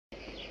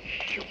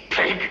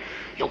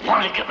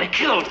wanted to get me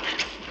killed.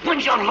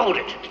 When'd you unload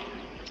it?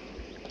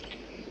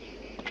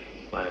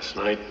 Last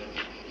night.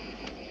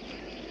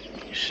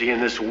 You see, in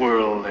this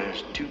world,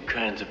 there's two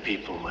kinds of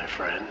people, my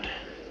friend.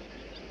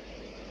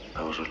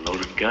 Those with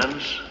loaded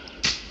guns,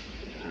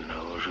 and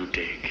those who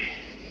dig.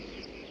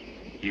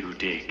 You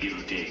dig,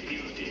 you dig,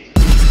 you dig.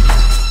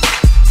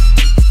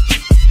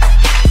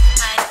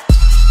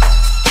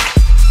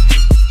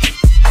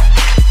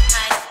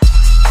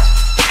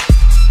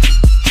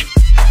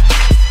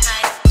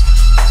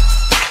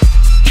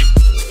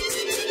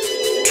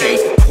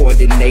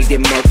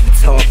 Coordinated monkey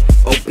talk,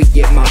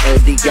 opiate my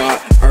early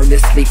art.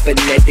 Earnestly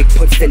phonetic,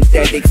 put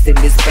synthetics in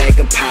this bag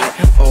of pot.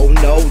 Oh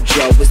no,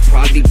 Joe, it's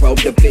probably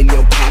rolled up in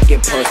your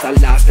pocket purse. I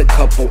lost a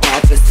couple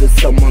officers,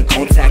 someone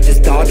contact his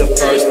daughter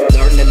first.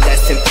 Learn the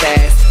lesson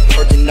fast,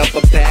 purging up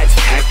a badge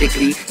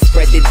tactically.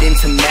 Spread it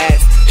into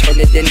mass, turn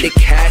it into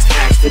cash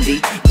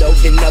actually.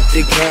 Loading up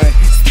the gun,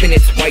 spin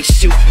it twice,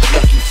 shoot,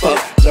 lucky fuck.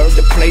 Learn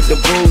to play the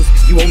rules,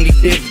 you only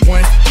live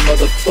once,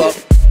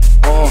 motherfucker.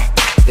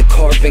 The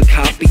carbon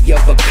copy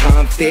of a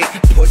convict.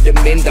 Put them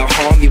in the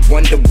harm, you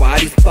wonder why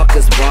these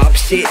fuckers rob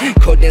shit.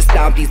 Couldn't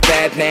stop these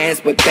bad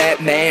mans with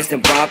Batmans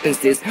and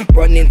Robinses.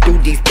 Running through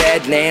these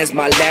badlands,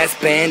 my last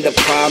band of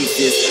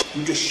promises.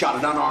 You just shot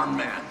an unarmed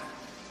man.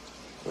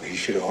 Well, he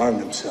should have harmed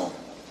himself.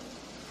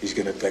 He's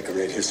gonna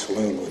decorate his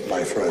saloon with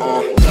my friend.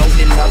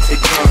 Loading up the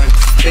gun,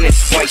 spin it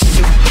twice,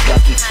 shoot,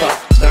 lucky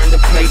fuck. Learn to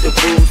play the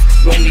rules,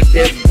 you only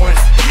live once,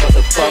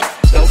 motherfucker.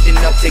 Loading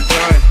up the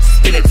gun,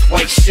 spin it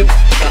twice, shoot,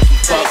 lucky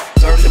fuck.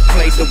 Learn to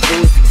play the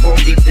rules, you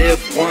only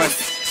live once.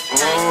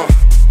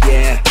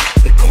 Yeah,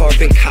 the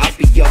carbon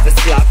copy of a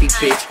sloppy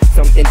bitch.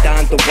 Something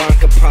Don Duran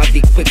could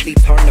probably quickly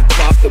turn the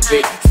profit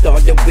with.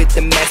 Started with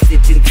the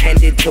message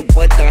intended to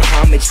what the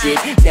homage did.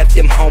 Left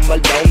him home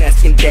alone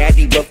asking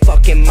daddy what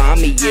fucking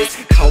mommy is.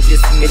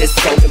 Coldest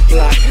Minnesota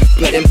block,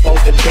 blood in both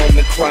the dome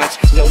and crotch.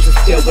 Nose is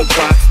filled with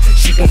rocks,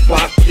 she can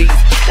walk, please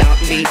stop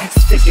me.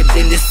 Sicker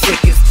than the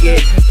sickest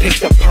get. Pick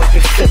the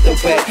perfect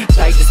silhouette,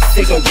 light a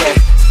cigarette.